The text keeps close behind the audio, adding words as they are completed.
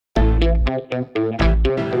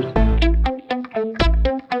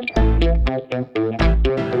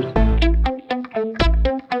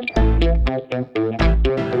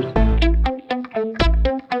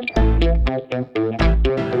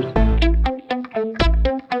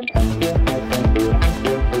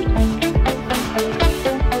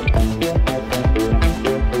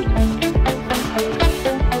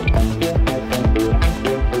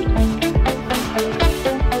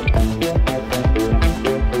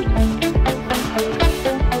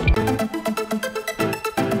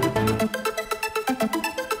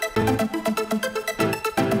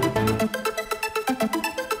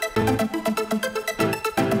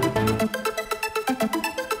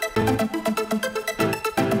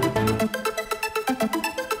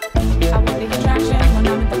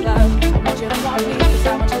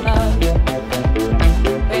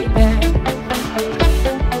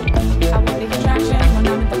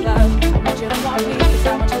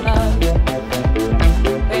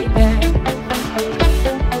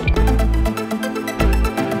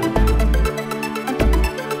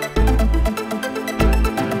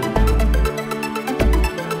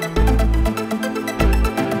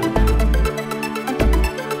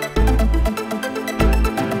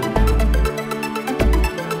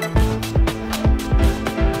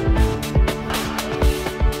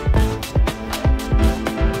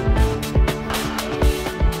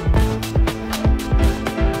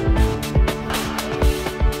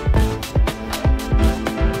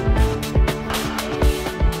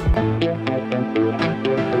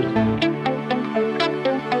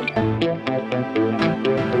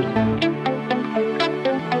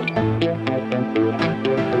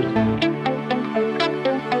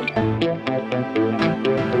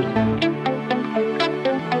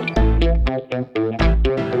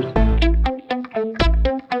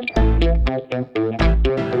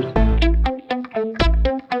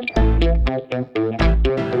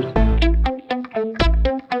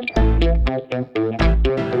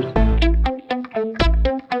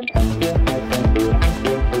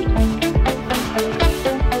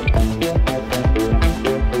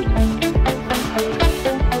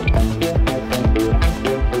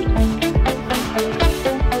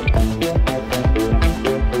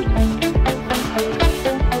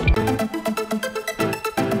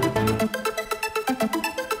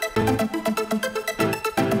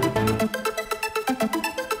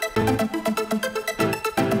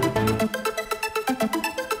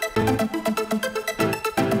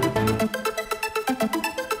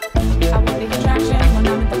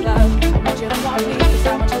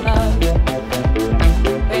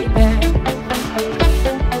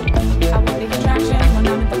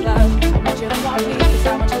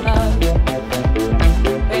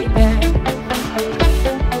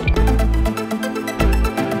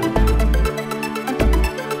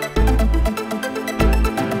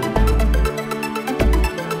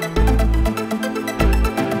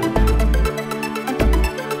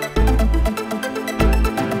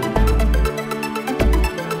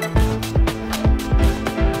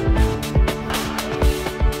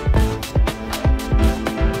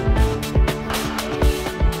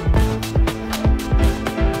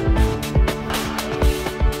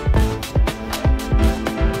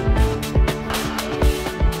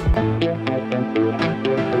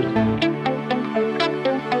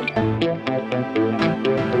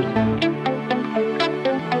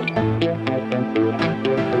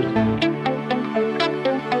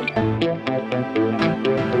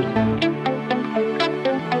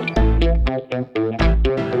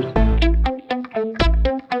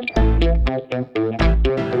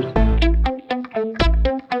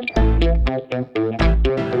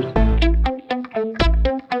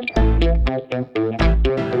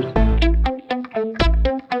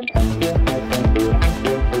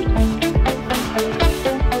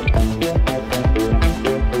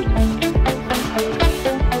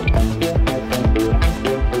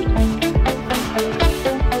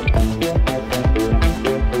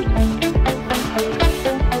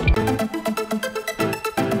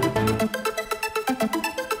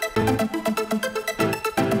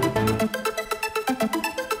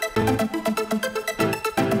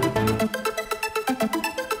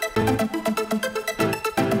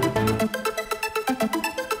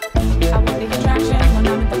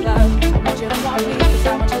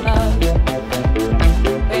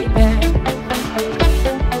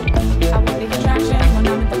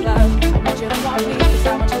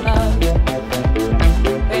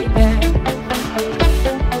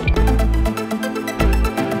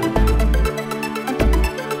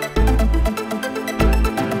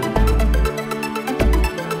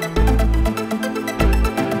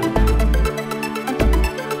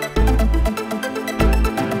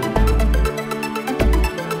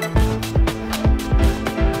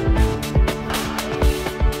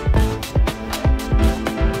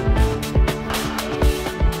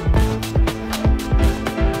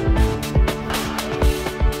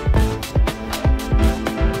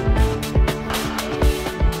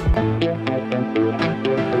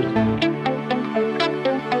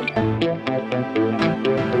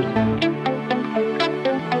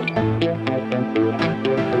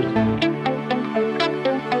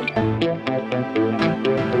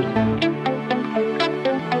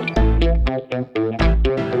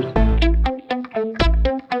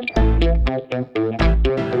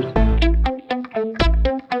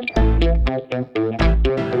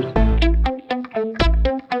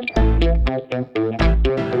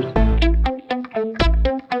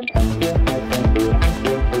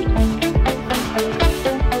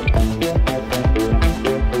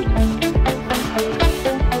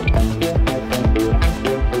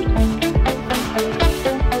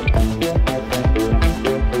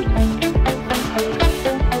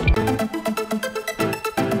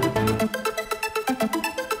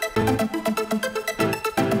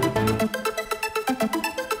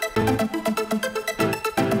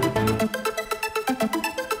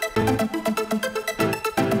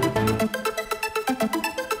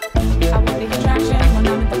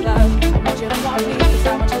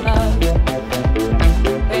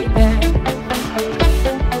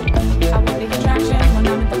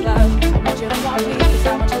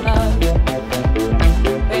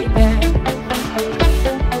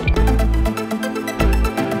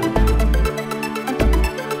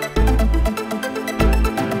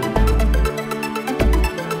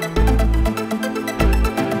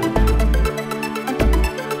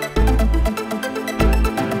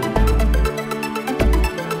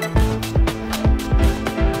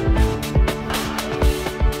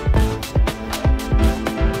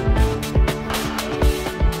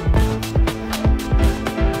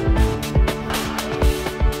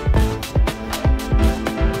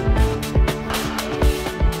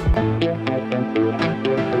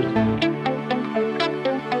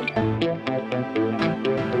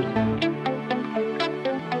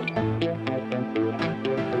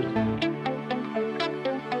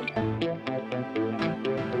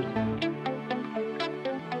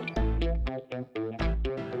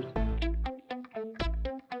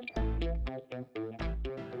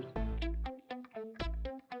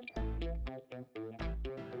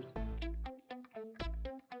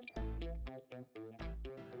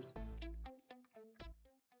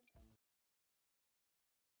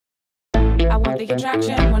I want the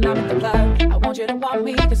attraction when I'm in the club. I want you to want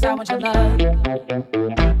me, cause I want your love,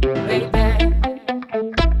 baby.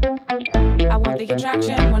 I want the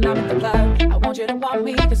attraction when I'm in the club. I want you to want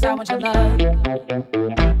me, cause I want your love,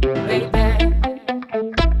 baby.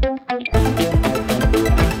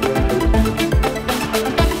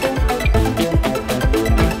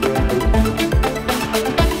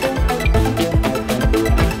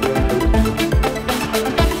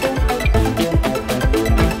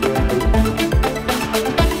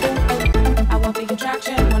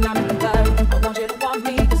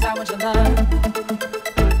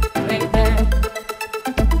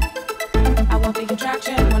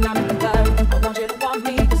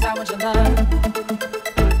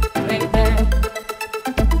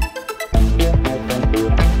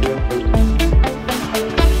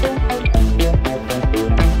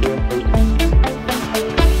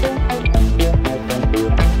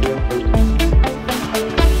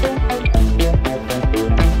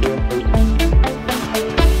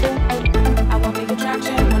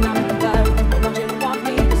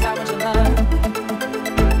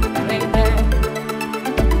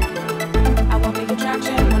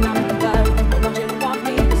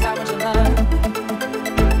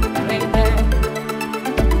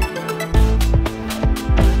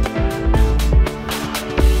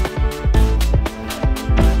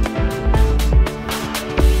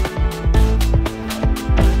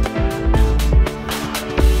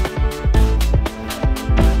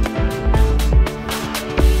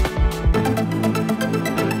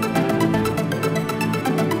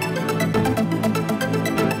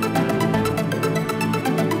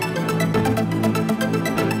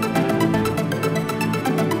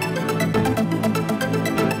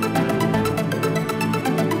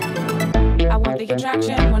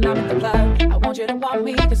 Attraction when I'm in the club. I want you to want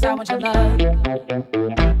me, cause I want your love,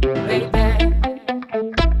 baby.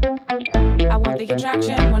 I want the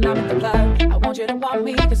attraction when I'm in the club. I want you to want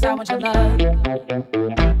me, cause I want your love,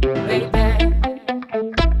 baby.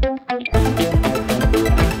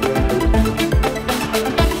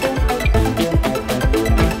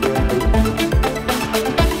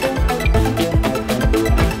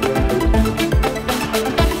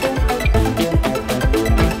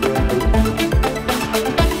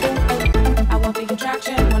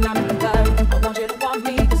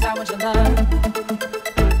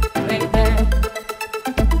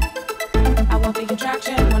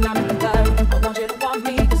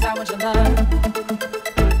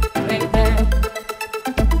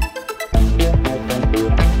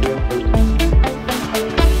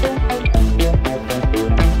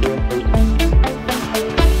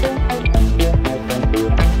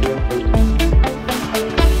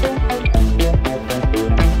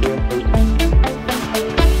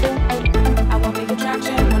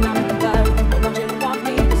 Attraction when I'm in the club.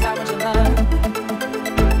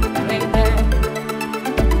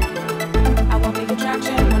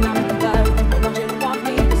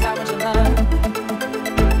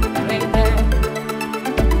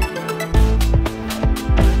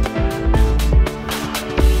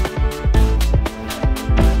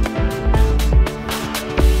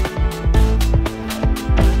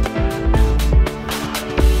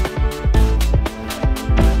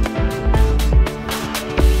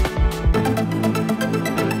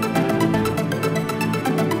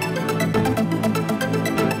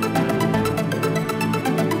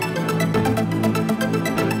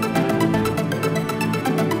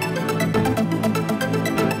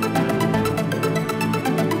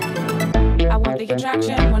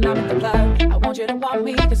 attraction when I'm in the club. I want you to want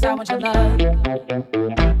me, cause I want your love. Baby,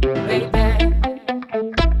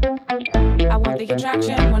 I want the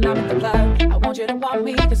attraction when I'm in the club. I want you to want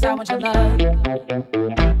me, cause I want your love.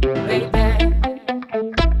 Baby.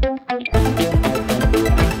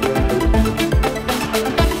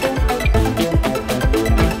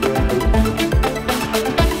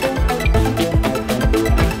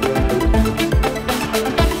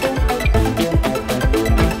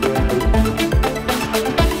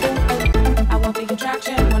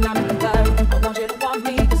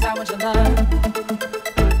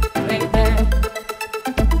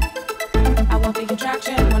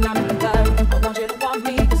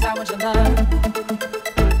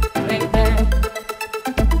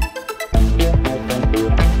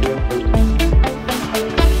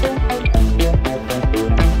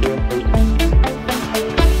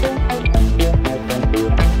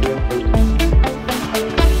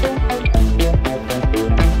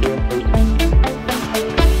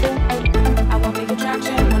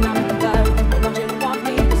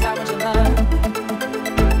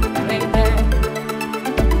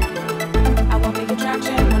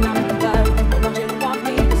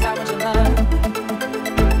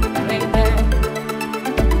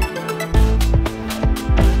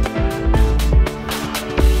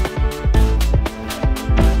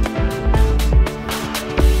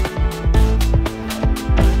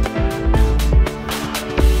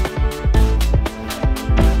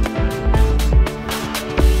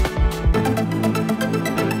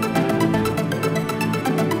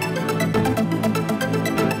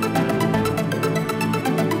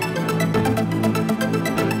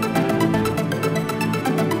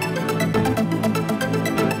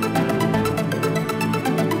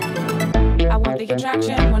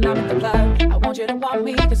 Attraction when I'm in the club. I want you to want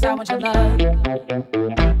me, cause I want your love.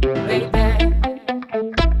 Baby,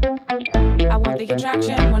 I want the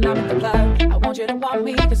attraction when I'm in the club. I want you to want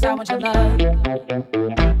me, cause I want your love.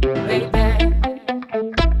 Baby.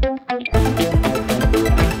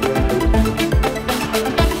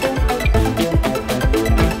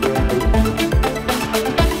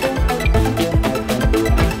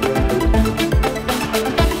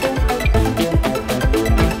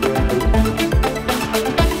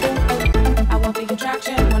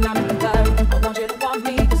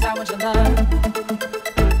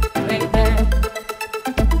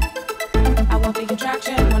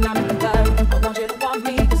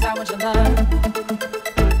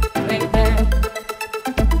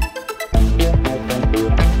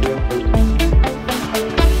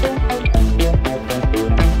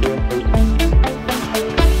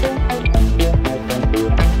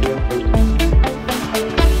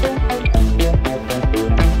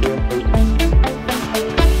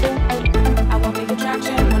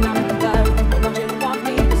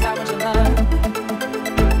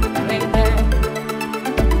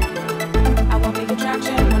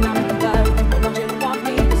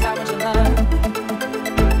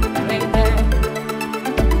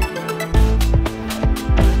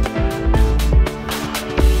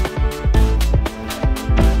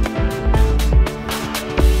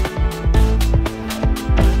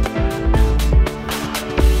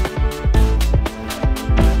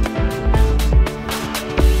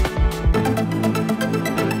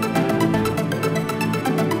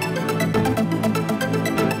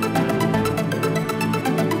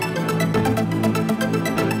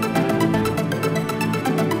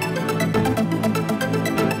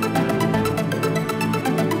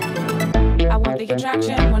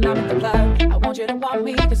 Attraction when I'm in the club. I want you to want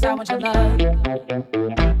me, cause I want your love.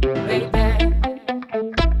 Baby,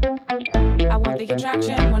 I want the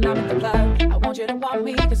attraction when I'm in the club. I want you to want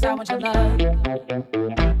me, cause I want your love.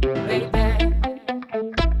 Baby.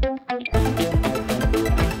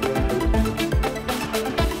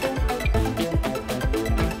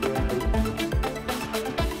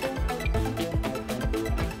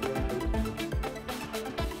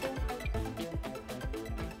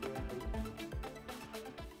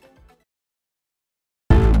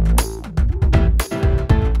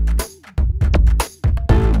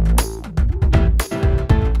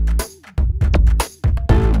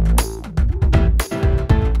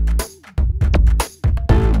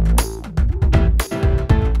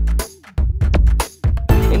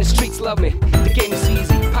 Love me, the game is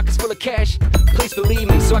easy, pockets full of cash, please believe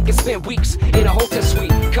me, so I can spend weeks in a hotel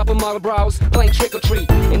suite, couple model brows, playing trick or treat,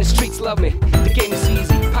 in the streets love me, the game is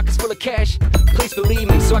easy, pockets full of cash, please believe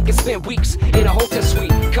me, so I can spend weeks in a hotel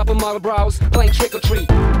suite, couple model brows, playing trick or treat.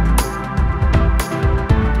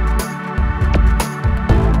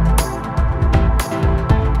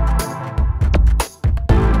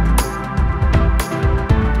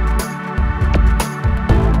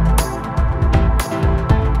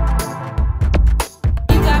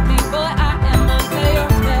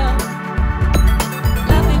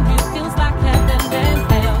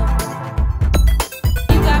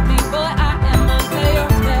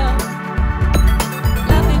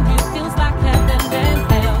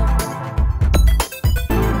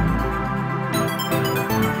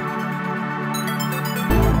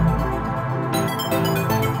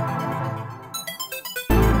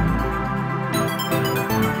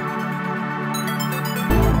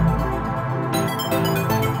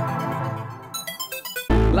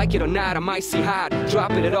 Like it or not, I'm icy hot,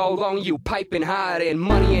 dropping it all on you, piping hot, and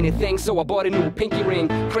money ain't a thing, so I bought a new pinky ring,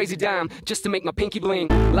 crazy dime, just to make my pinky bling.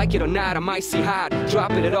 Like it or not, I'm icy hot,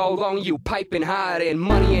 dropping it all on you, piping hot, and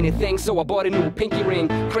money ain't a thing, so I bought a new pinky ring,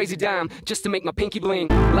 crazy dime, just to make my pinky bling.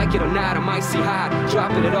 Like it or not, I'm icy hot,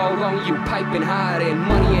 dropping it all on you, piping hot, and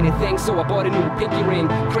money ain't a thing, so I bought a new pinky ring,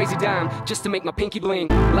 crazy dime, just to make my pinky bling.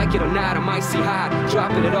 Like it or not, I'm icy hot,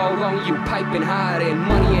 dropping it all on you, piping hot, and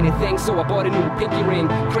money ain't a thing, so I bought a new pinky ring,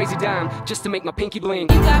 crazy dime, just to make my pinky bling.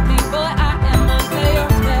 You got me, boy, I am under your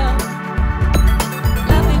spell.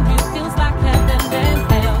 Loving you feels like heaven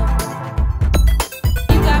and hell.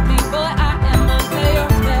 You got me, boy, I am under your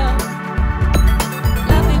spell.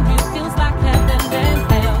 Loving you feels like heaven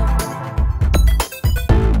and hell.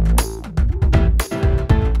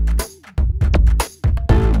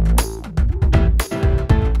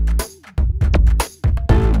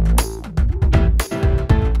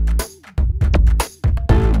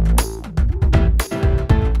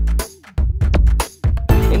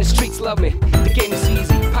 Love me, the game is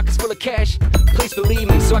easy, pockets full of cash, please believe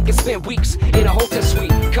me, so I can spend weeks in a hotel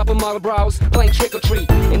suite, couple mile brows, playing trick or treat,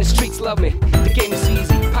 in the streets love me, the game is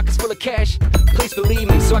easy, pockets full of cash, please believe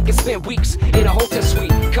me, so I can spend weeks in a hotel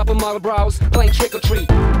suite, couple mile brows, playing trick or treat.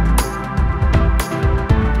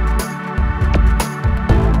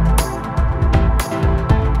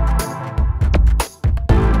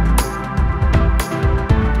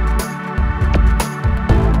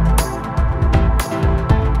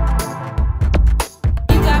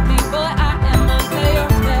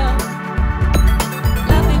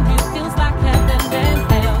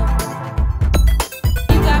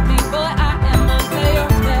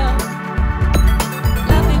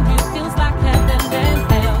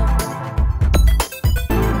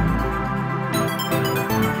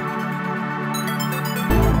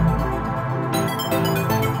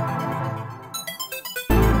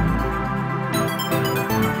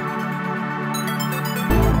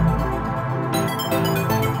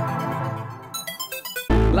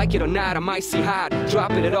 Like it or not, I'm icy hot,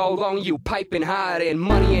 dropping it all on you, piping hot, and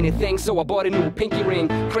money ain't a thing, so I bought a new pinky ring,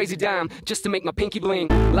 crazy dime, just to make my pinky bling.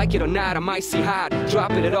 Like it or not, I'm icy hot,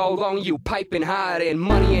 dropping it all on you, piping hot, and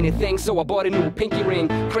money ain't a thing, so I bought a new pinky ring,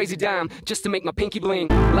 crazy dime, just to make my pinky bling.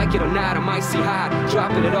 Like it or not, I'm icy hot,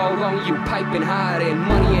 dropping it all on you, piping hot, and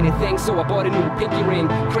money ain't a thing, so I bought a new pinky ring,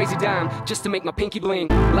 crazy dime, just to make my pinky bling.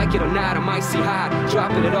 Like it or not, I'm icy hot,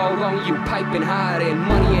 dropping it all on you, piping hot, and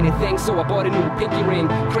money ain't a thing, so I bought a new pinky ring,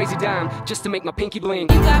 crazy dime, just to make my pinky bling. You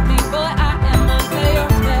got me, boy, I am under your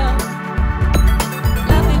spell.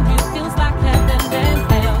 Loving you feels like heaven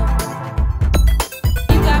and hell.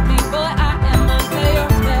 You got me, boy, I am under your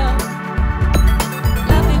spell.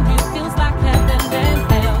 Loving you feels like heaven and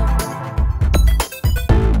hell.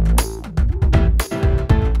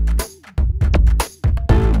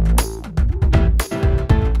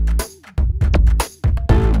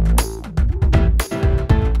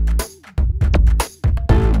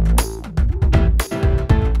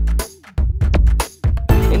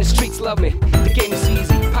 Love me, the game is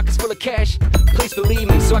easy, pockets full of cash, please believe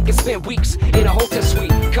me, so I can spend weeks in a hotel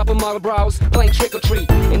suite, couple mile brows, playing trick or treat,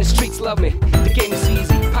 in the streets love me, the game is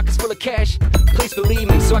easy, pockets full of cash, please believe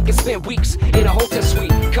me, so I can spend weeks in a hotel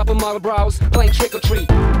suite, couple mile brows, playing trick or treat.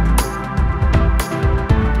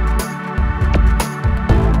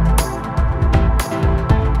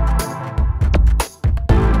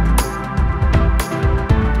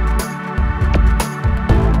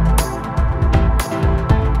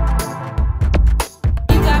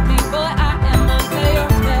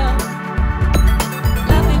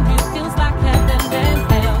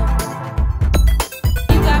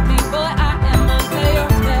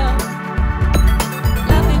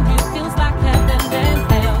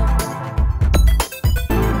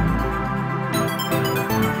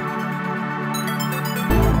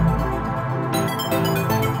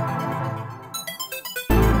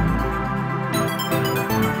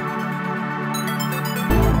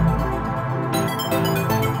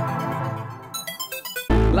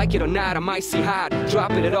 Like it or not, I'm icy hot,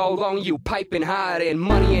 dropping it all on you, piping hot, and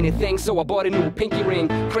money ain't a thing, so I bought a new pinky ring,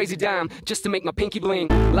 crazy dime, just to make my pinky bling.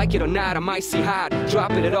 Like it or not, I'm icy hot,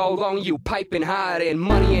 dropping it all on you, piping hot, and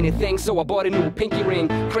money ain't a thing, so I bought a new pinky ring,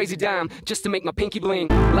 crazy dime, just to make my pinky bling.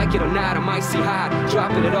 Like it or not, I'm icy hot,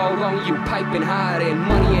 dropping it all on you, piping hot, and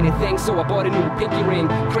money ain't a thing, so I bought a new pinky ring,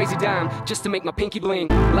 crazy dime, just to make my pinky bling.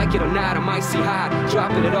 Like it or not, I'm icy hot,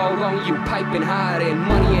 dropping it all on you, piping hot, and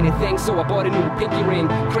money ain't a thing, so I bought a new pinky ring,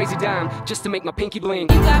 crazy dime, just to make my pinky bling. You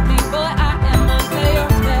got me, boy, I am under your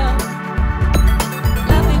spell.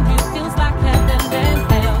 Loving you feels like heaven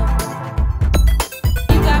and hell.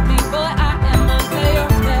 You got me, boy, I am under your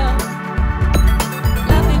spell.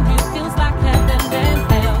 Loving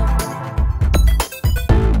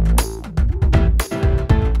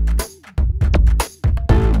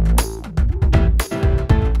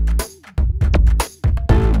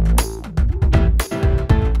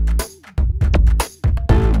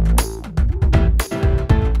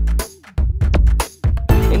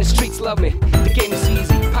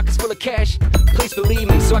full of cash. Please believe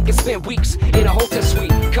me, so I can spend weeks in a hotel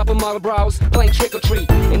suite. Couple model brows, playing trick or treat.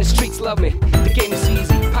 And the streets love me, the game is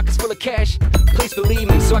easy. Pockets full of cash. Please believe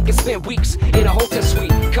me, so I can spend weeks in a hotel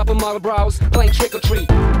suite. Couple model brows, playing trick or treat.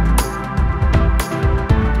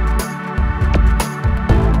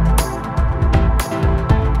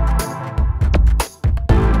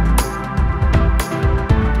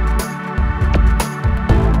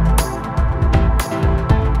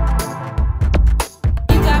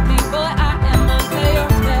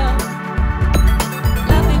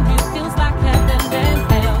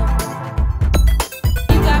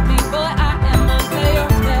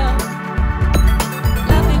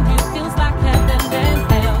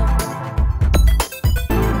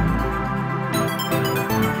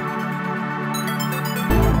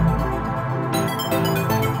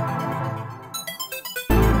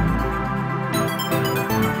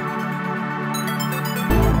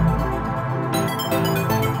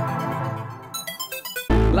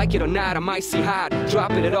 Like it or not, I might see hot,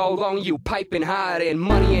 dropping it all on you, piping hot, and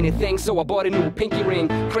money anything, so I bought a new pinky ring,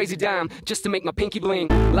 crazy dime, just to make my pinky bling.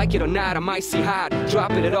 Like it or not, I might see hot,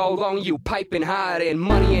 dropping it all on you, piping hot, and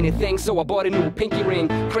money anything, so I bought a new pinky ring,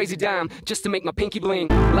 crazy dime, just to make my pinky bling.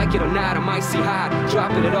 Like it or not, I might see hot,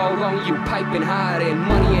 dropping it all on you, piping hot, and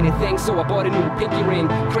money anything, so I bought a new pinky ring,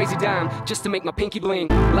 crazy dime, just to make my pinky bling.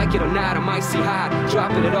 Like it or not, I might see hot,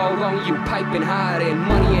 dropping it all on you, piping hot, and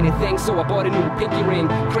money anything, so I bought a new pinky ring,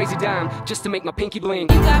 crazy dime, just to make my pinky bling. You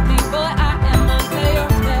got me, boy, I am under your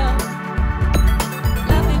spell.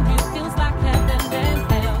 Loving you feels like heaven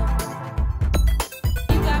and hell.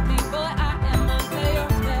 You got me, boy, I am under your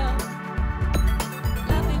spell.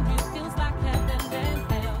 Loving you feels like heaven and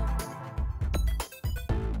hell.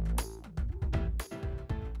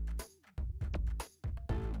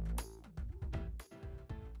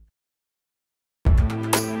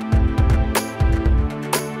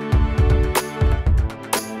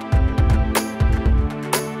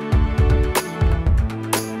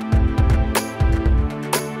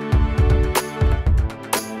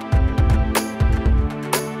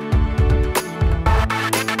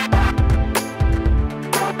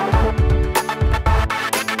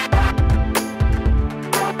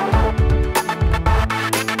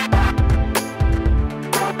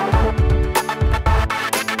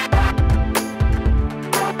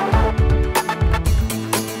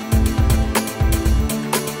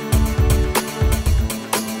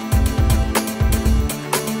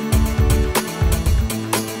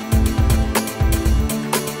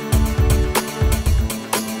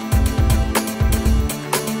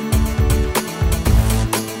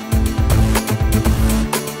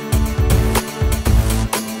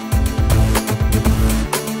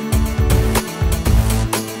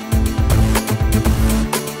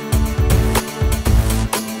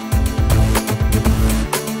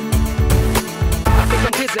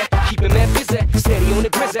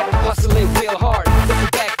 Hustling real hard, looking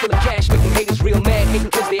back full of cash, making haters real mad, hating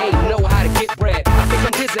cause they ain't know how to get bread. I think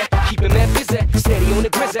I'm dizzy, keeping that busy, steady on the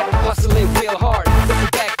grizzy, hustling real hard, looking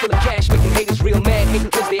back full of cash, making haters real mad, hating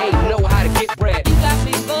cause they ain't know how to get bread. You got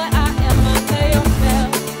me, boy, I am under your spell.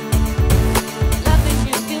 Loving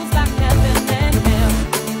you feels like heaven and hell.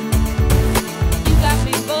 You got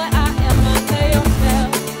me, boy, I am under your spell.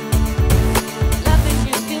 Loving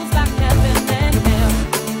you feels like heaven and hell.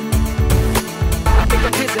 I think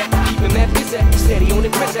I'm dizzy, keeping that busy, steady on the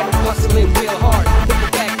grizzy, hustling real hard,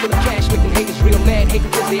 looking back full of cash, making haters real mad,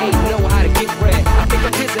 hating cause they ain't know how to get bread. I think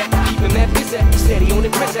I'm dizzy, keeping that busy, steady on the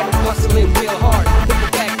grizzy, hustling real hard,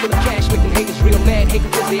 looking back full of cash, making haters real mad,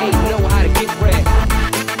 hating cause they ain't know how to get bread.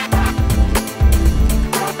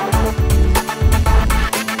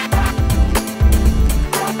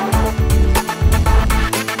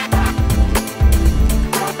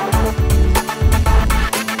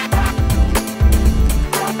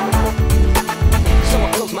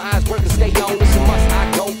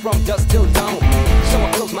 From dusk till dawn, so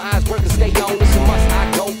I close my eyes, work and stay on. It's a must. I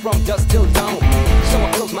go from dusk till dawn, so I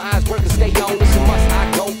close my eyes, work and stay on. It's a must. I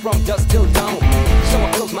go from dusk till dawn, so I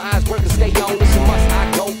close my eyes, work and stay on. It's a must. I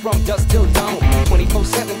go from dusk till dawn,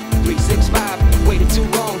 24/7, 365. Waited too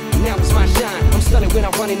long, now it's my shine. I'm stunning when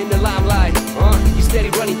I'm running in the limelight. You steady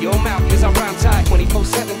running your mouth cause I rhyme tight.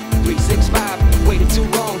 24/7, 365. Waited too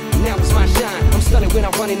long, now it's my shine. I'm stunning when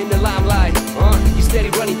I'm running in the limelight. You steady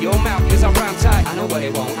running your mouth cause I rhyme tight. I know what they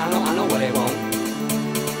want, I know what they want.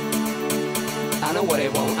 I know what they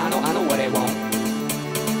want, I know what they want.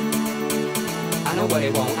 I know what they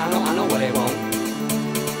want, I know what they want.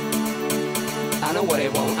 I know what they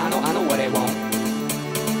want, I know what they want.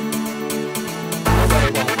 I know what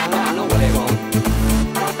they want, I know what they want.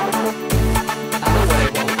 I know what they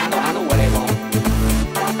want, I know what they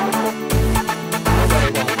want.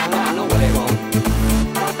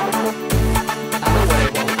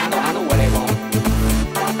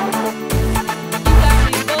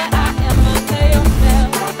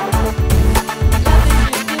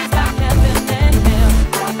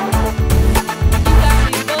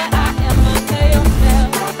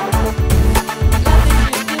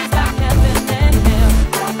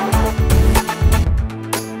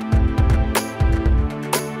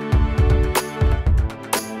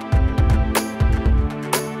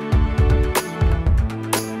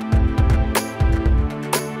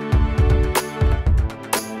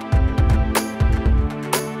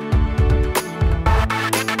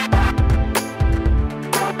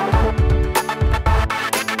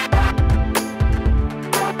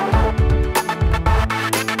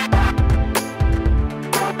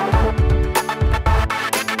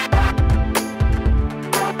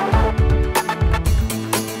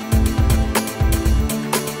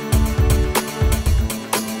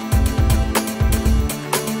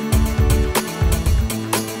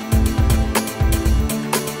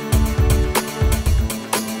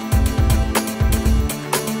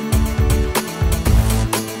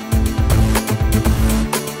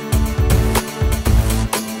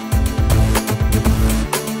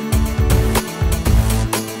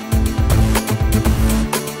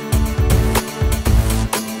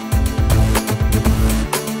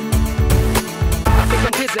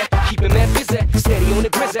 busy, keeping mad busy, steady on the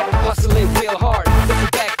grizzly, hustling real hard. Looking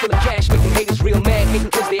back full of cash, making haters real mad,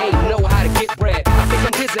 hating cause they ain't know how to get bread. I think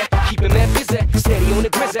I'm busy, keeping mad busy, steady on the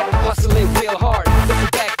grizzly, hustling real hard. Looking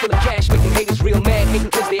back full of cash, making haters real mad, hating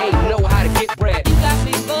cause they ain't know how to get bread. You got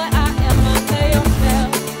me, boy, I am under your spell.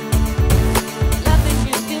 Loving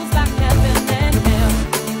you feels like heaven and hell.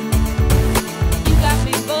 You got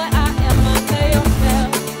me, boy, I am under your spell.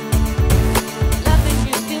 Loving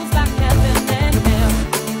you feels like heaven and hell.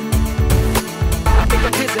 I think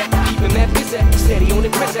I'm busy, keeping mad busy, steady on the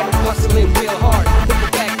grizzly, hustling real hard.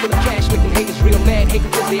 Looking back full of cash, making haters real mad,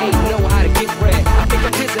 hating cause they ain't know how to get bread. I think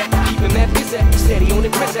I'm busy, keeping mad busy, steady on the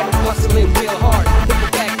grizzly, hustling real hard.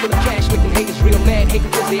 Looking back full of cash, making haters real mad,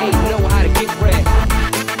 hating cause they ain't know how to get bread.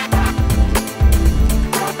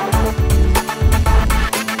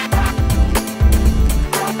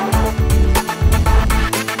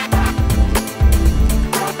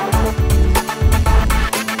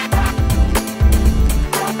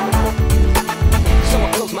 So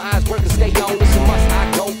I close my eyes, work and stay on. It's a must.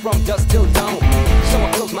 I go from dusk till dawn. So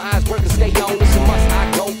I close my eyes, work and stay on. It's a must.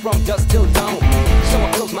 I go from dusk till dawn. So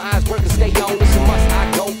I close my eyes, work and stay on. It's a must. I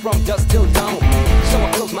go from dusk till dawn. So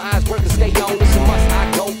I close my eyes, work and stay on. It's a must.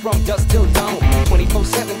 I go from dusk till dawn.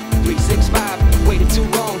 24/7, 365. Waited too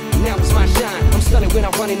long, now it's my shine. I'm stunning when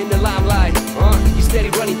I'm running in the limelight. You steady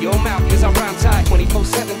running your mouth cause I rhyme tight.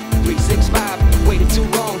 24/7, 365. Waited too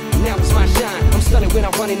long, now it's my shine. I'm stunning when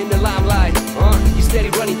I'm running in the limelight. You steady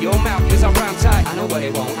running your mouth cause I rhyme tight. I know what they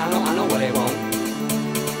want, I know what they want.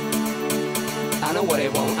 I know what they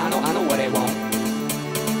want, I know what they want.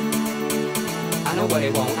 I know what they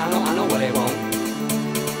want, I know what they want.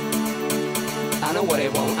 I know what they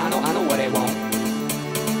want, I know what they want.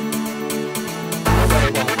 I know what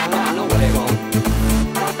they want, I know what they want.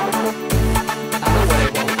 I know what they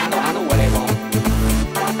want, I know what they want.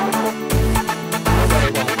 I know what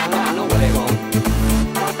they want, I know what they want.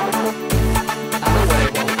 I know what they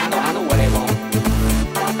want, I know what they want.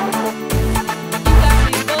 You got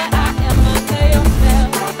me, boy, I am under your spell.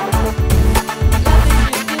 Loving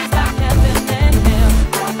you feels like heaven and hell.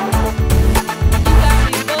 You got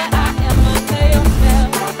me, boy, I am under your spell.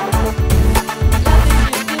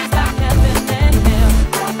 Loving you feels like heaven and hell.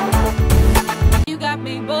 You got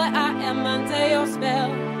me, boy, I am under your spell.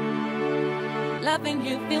 Loving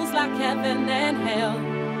you feels like heaven and hell.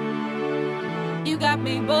 You got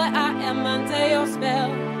me, boy, I am under your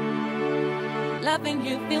spell. Loving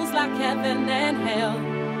you feels like heaven and hell.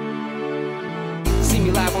 See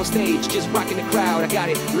me live on stage, just rocking the crowd. I got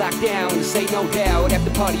it locked down, this ain't no doubt.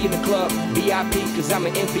 After party in the club, VIP, cause I'm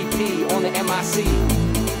an MVP on the MIC.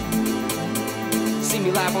 See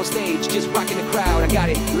me live on stage, just rocking the crowd. I got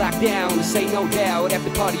it locked down, this ain't no doubt.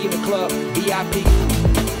 After party in the club, VIP.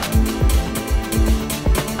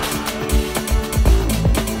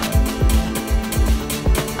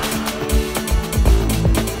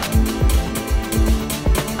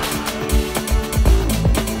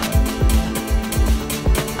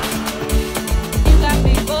 You got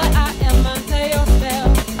me, boy, I am under your spell.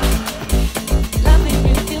 Loving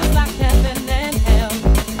you feels like heaven and hell.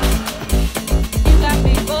 You got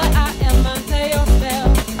me, boy, I am under your spell.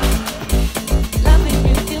 Loving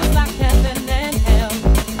you feels like heaven and hell.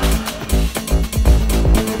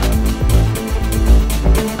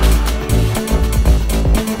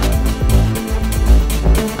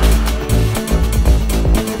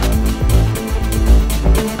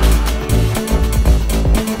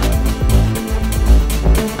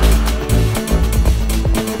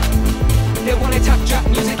 They want that top drop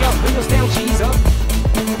music up, windows down, G's up.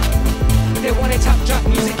 They want that top drop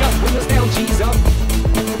music up, windows down, G's up.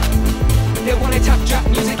 They want that top drop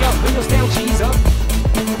music up, windows down, G's up.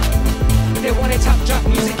 They want that top drop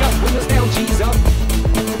music up, windows down, G's up.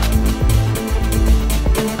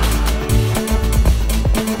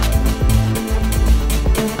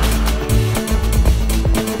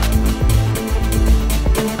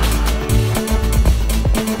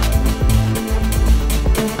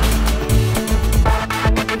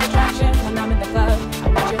 Distraction when I'm in the club. I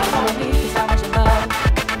want you to hold me 'cause I want your love,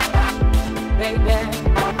 baby.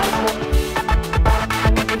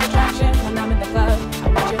 Distraction when I'm in the club. I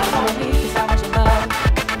want you to hold me 'cause I want your love,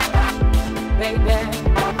 baby.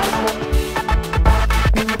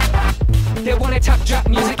 They want that top drop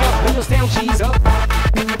music up, windows down, G's up.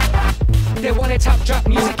 They want that top drop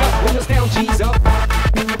music up, windows down, G's up.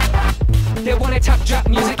 They want that top drop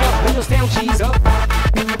music up, windows down, G's up.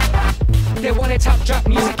 They want that top drop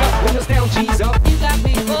music up, windows down, G's up. You got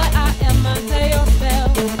me, boy, I am under your spell.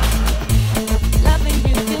 Loving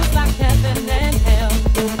you feels like heaven and hell.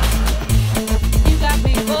 You got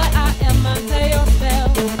me, boy, I am under your spell.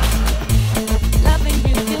 Loving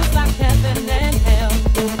you feels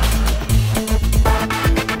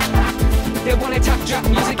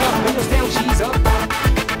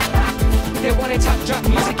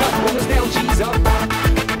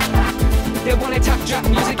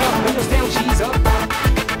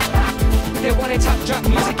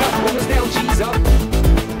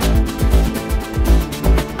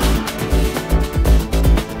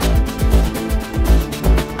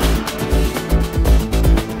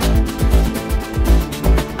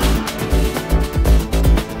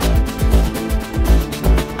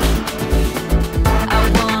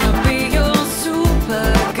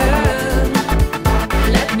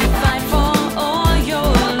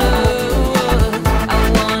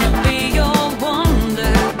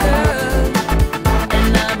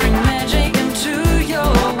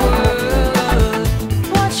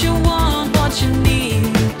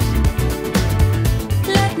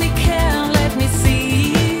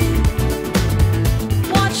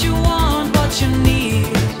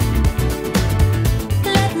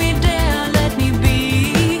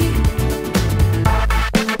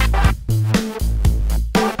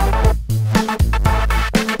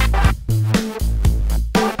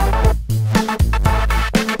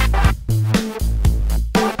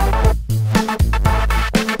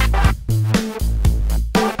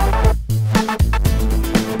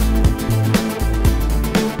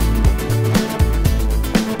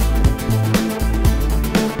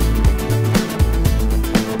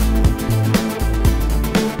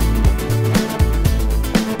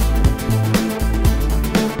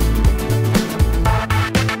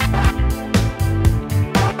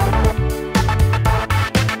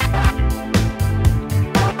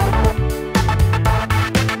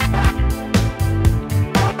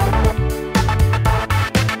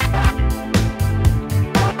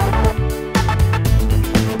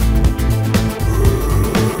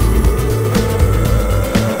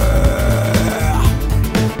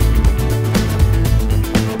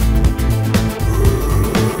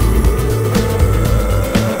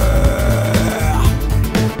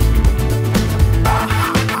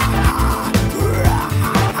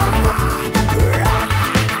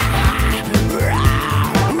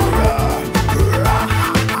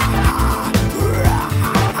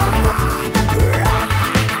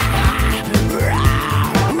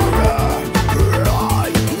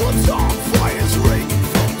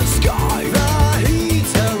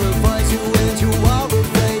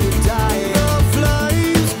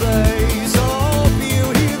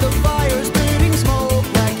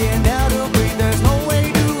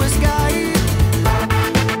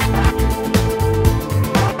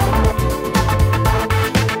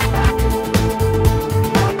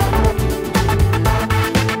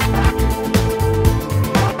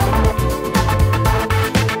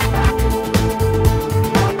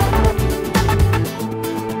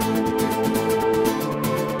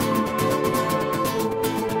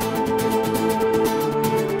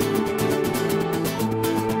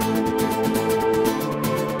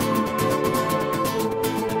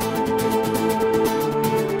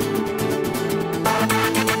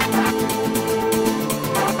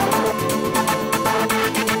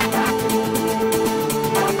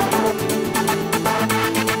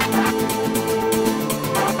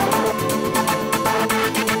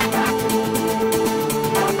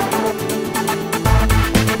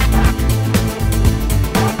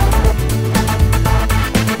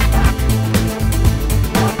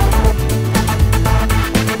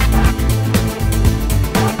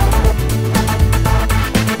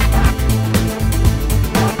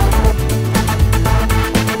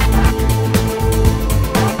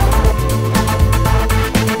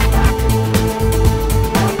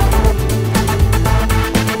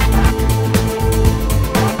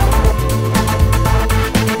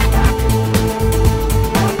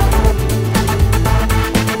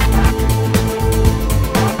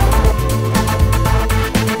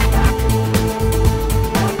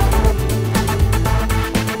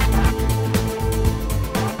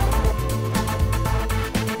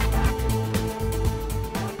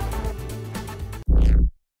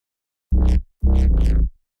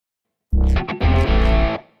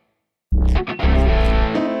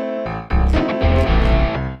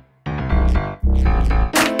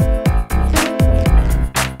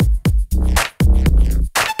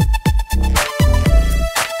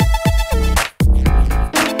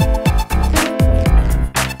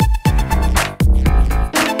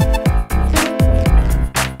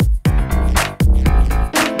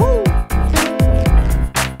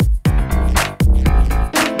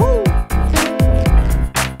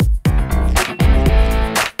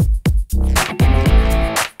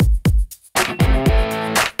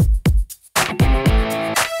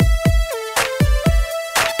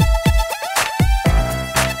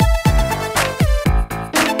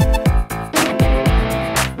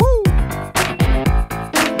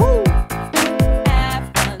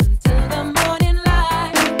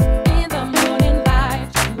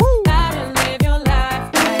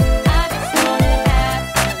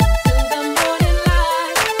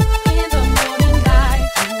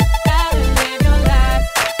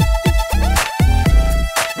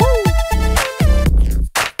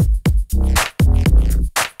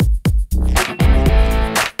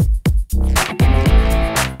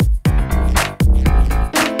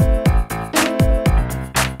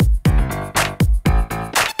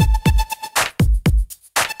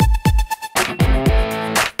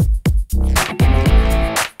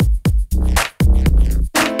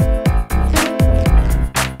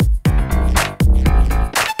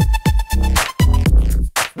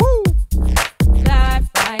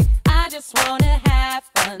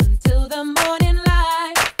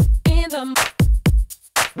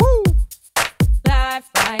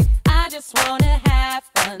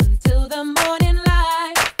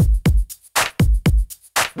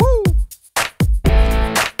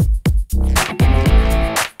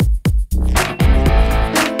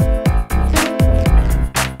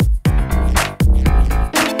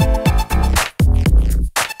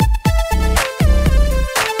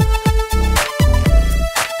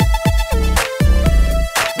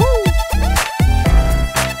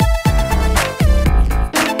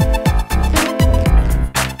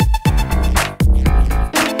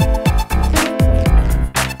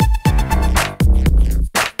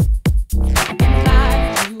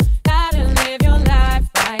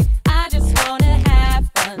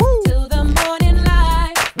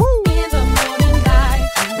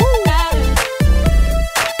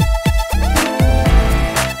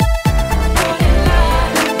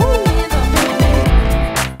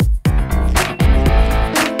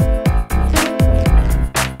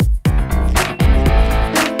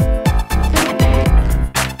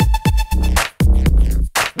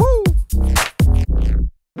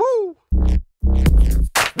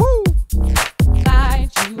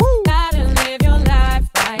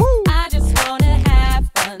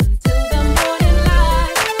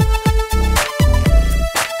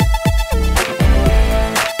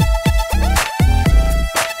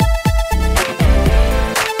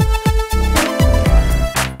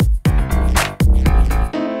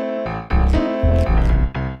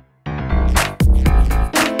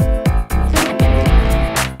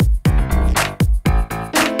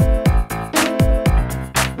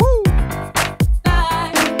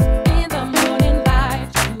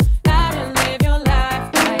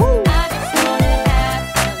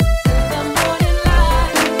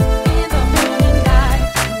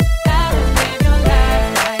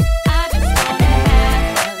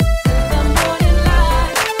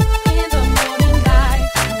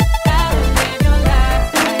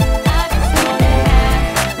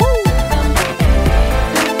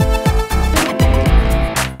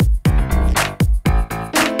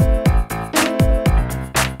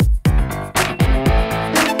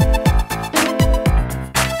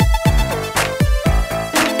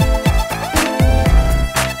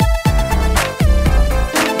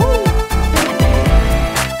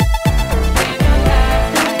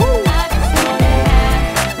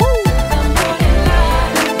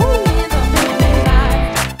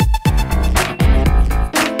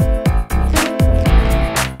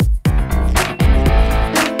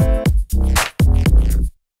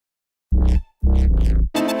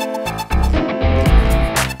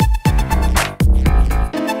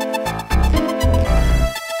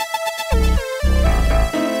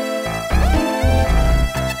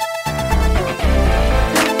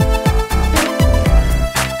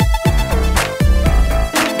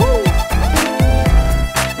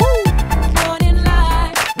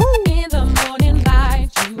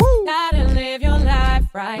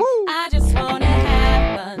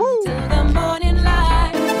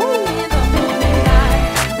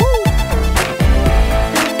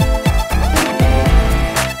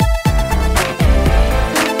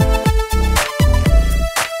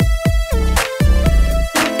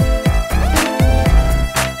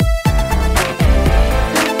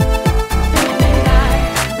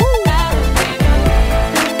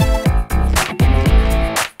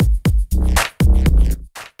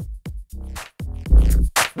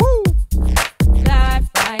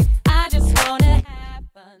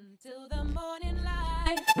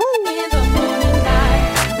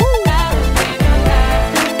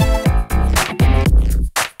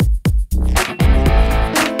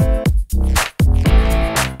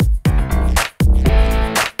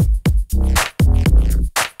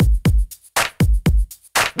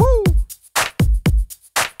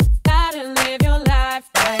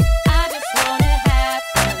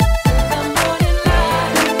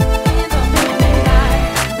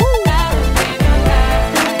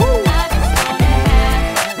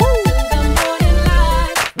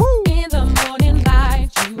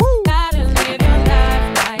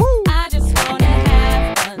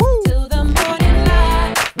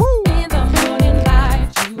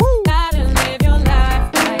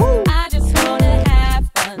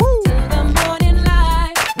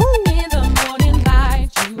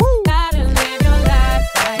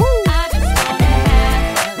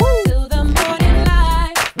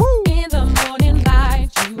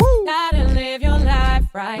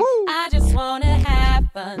right. I just wanna have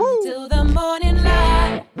fun till the morning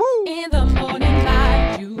light. In the morning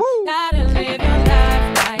light, you gotta live your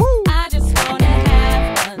life right. I just wanna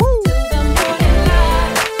have fun till the morning light.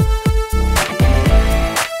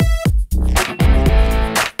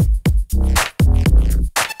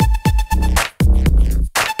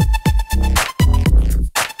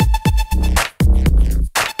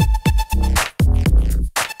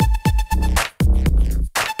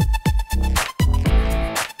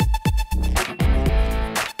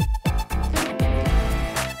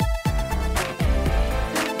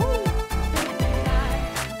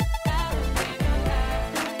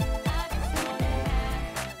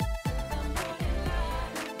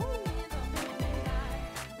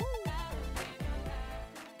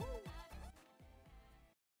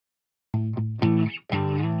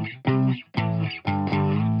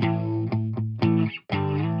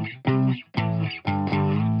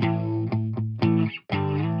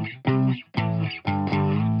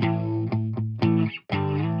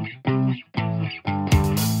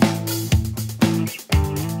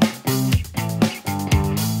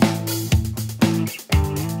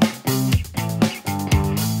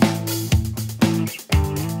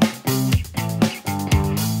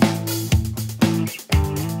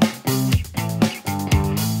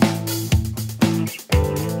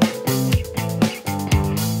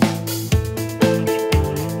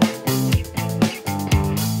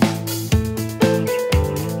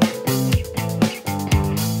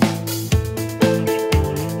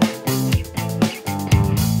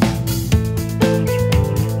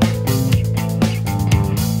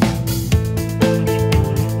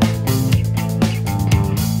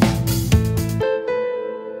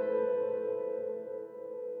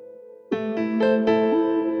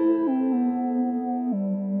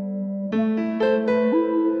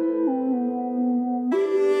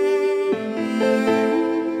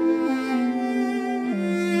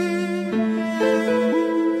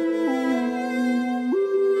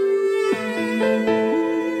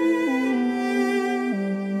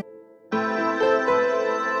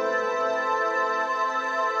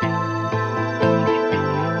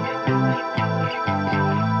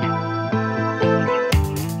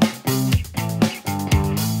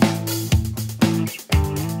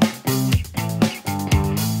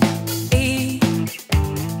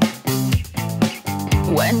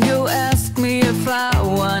 When you ask me if I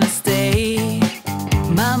wanna stay,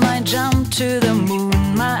 my mind jumped to the moon,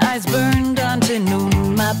 my eyes burned until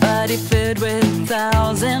noon, my body filled with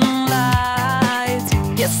 1,000 lights.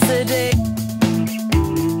 Yesterday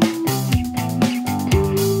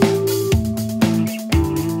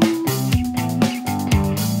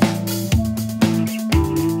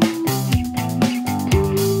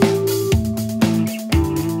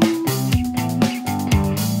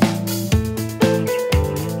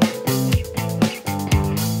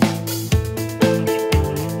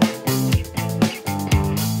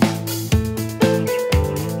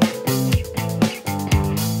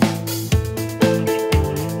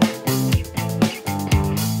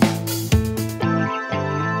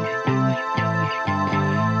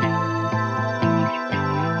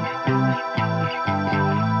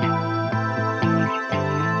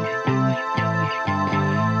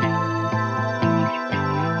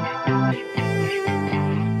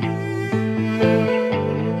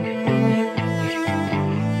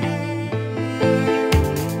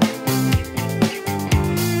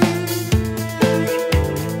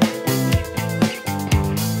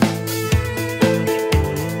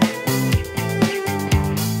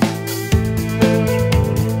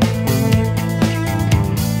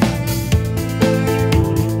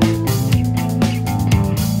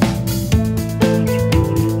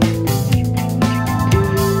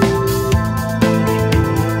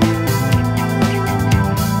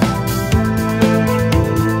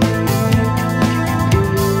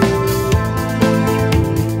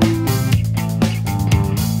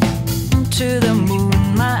to the moon,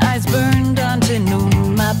 my eyes burned until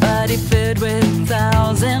noon, my body filled with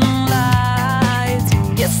 1,000 lights.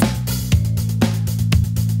 Yes.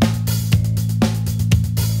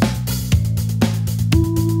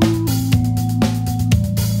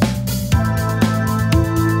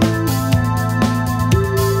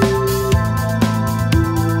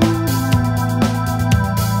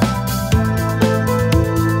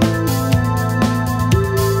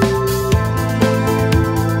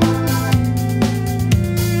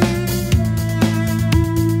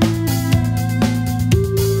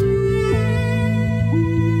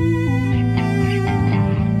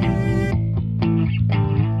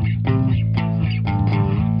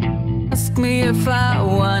 Ask me if I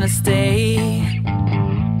wanna stay.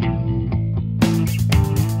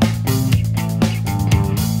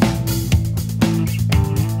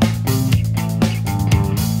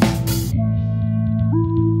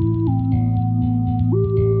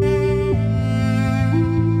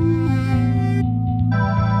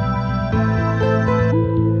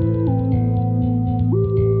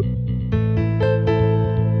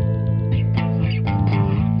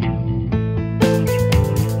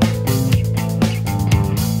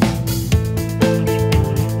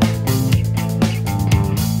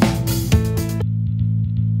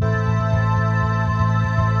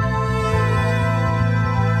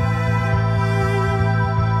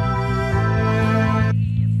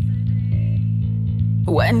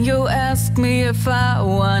 if I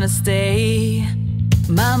wanna stay.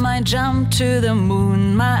 My mind jumped to the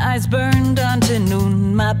moon, my eyes burned until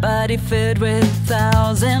noon, my body filled with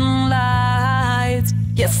 1,000 lights.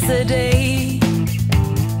 Yesterday,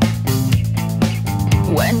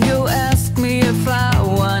 when you asked me if I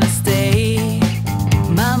wanna stay,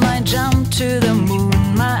 my mind jumped to the moon,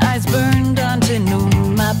 my eyes burned until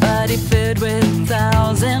noon, my body filled with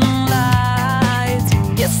 1,000 lights.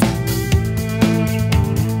 Yes.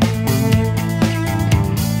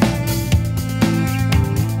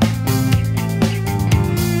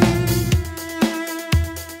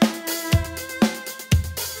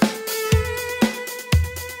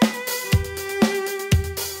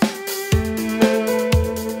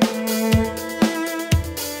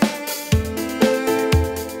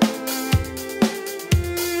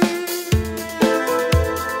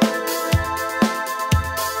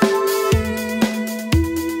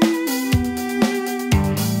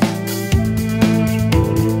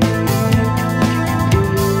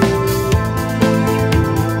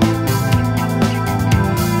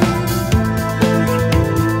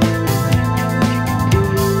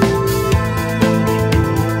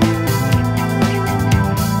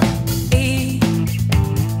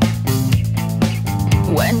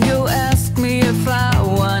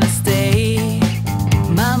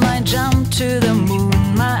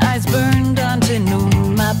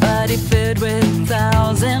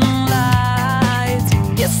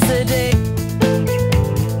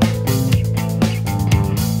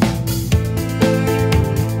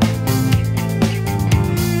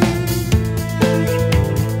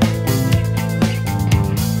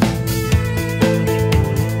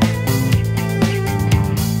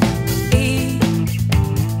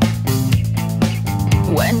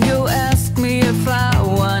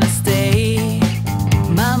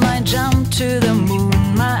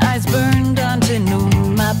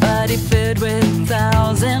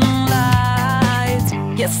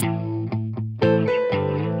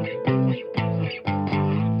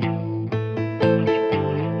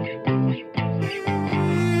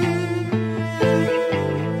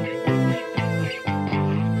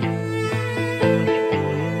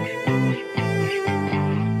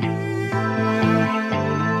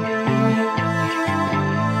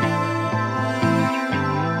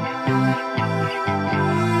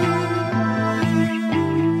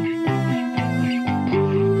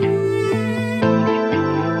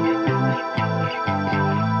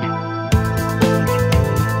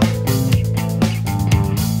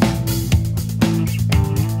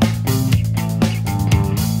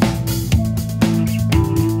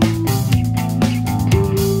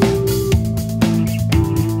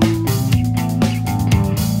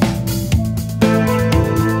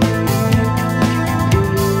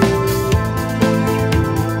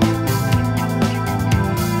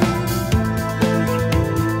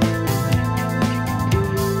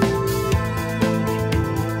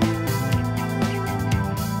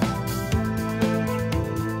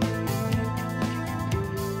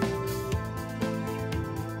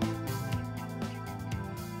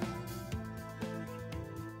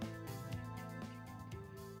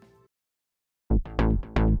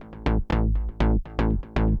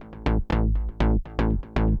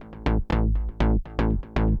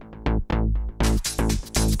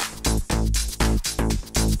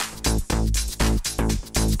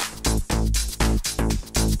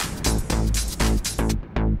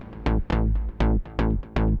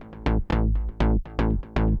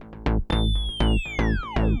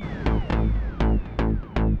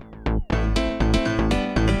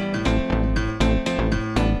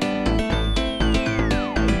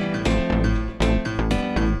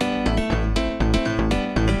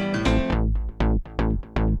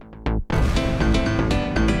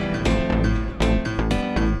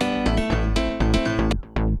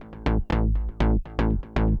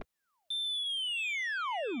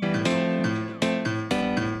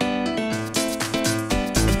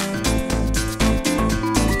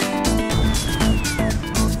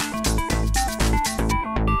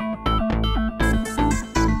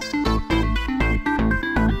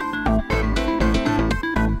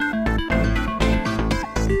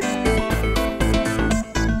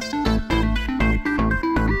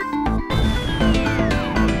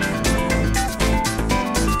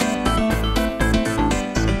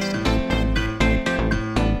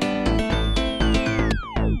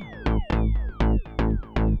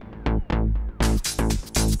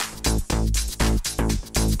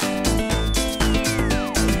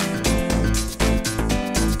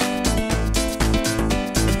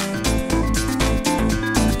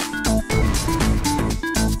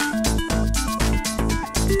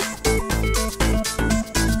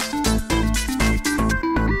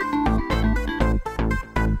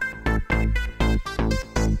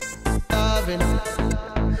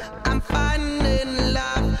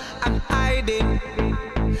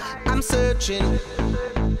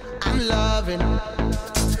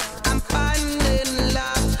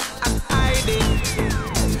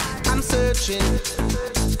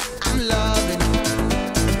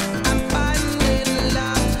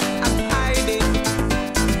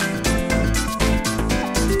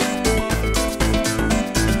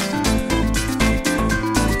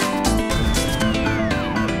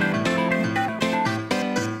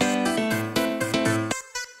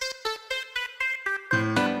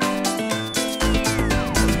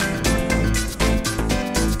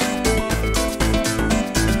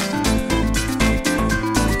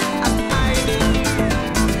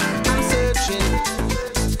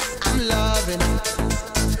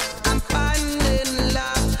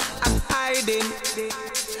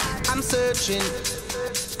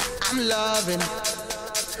 I'm loving,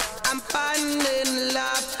 I'm finding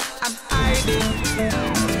love, I'm hiding,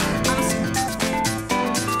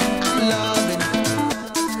 I'm loving,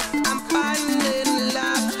 I'm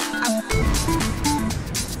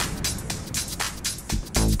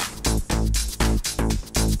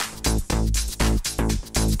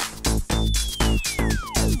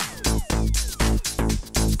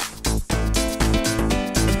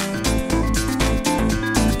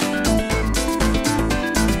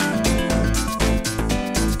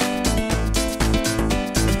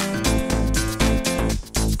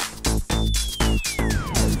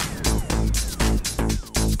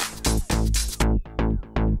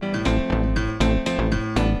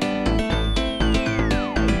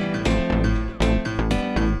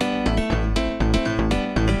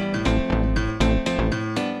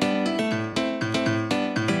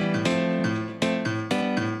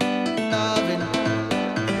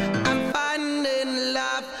finding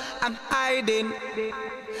love, I'm hiding,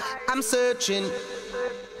 I'm searching,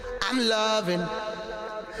 I'm loving,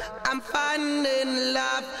 I'm finding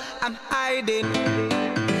love, I'm hiding,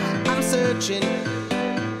 I'm searching,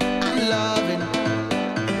 I'm loving,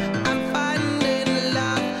 I'm finding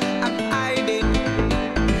love, I'm hiding,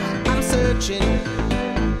 I'm searching,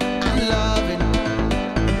 I'm loving,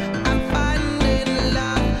 I'm finding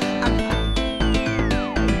love,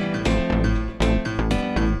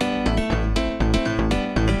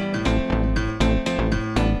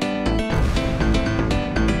 searching,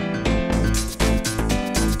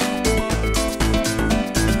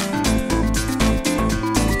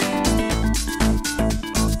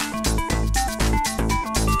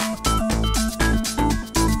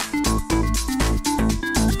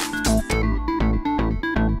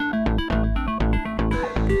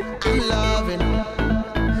 I'm loving,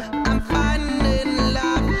 I'm finding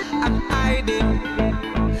love, I'm hiding,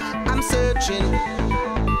 I'm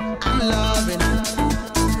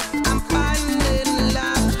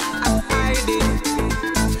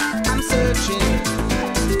searching,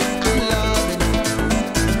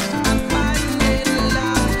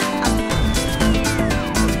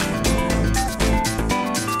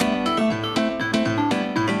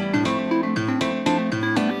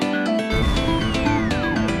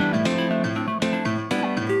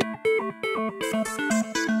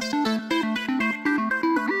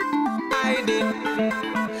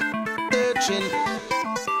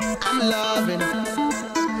 I'm loving,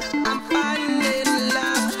 I'm finding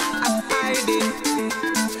love, I'm hiding,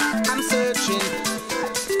 I'm searching,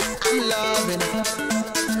 I'm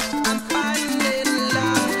loving, I'm finding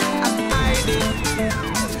love, I'm hiding,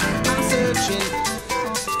 I'm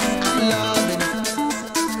searching, I'm loving,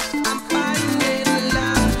 I'm finding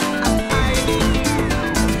love, I'm hiding,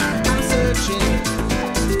 I'm searching,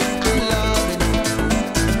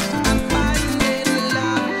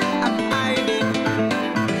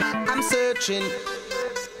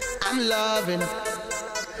 I'm loving,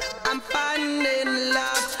 I'm finding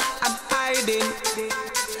love, I'm hiding,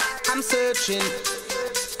 I'm searching,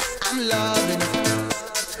 I'm loving,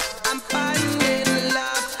 I'm finding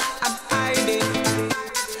love, I'm hiding,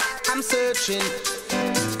 I'm searching,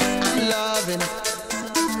 I'm loving,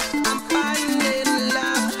 I'm finding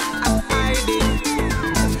love, I'm hiding,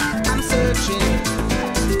 I'm searching,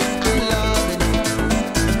 I'm loving,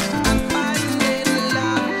 I'm finding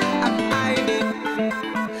love, I'm hiding,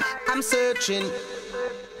 I'm searching,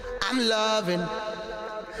 I'm loving,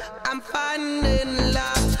 I'm finding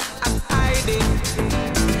love, I'm hiding,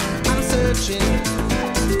 I'm searching,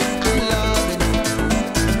 I'm loving,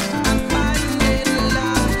 I'm finding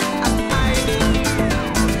love, I'm hiding,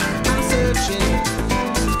 I'm searching,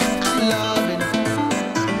 I'm loving,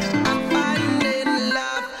 I'm finding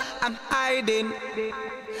love, I'm hiding,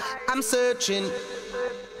 I'm searching,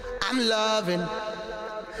 I'm loving,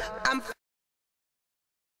 I'm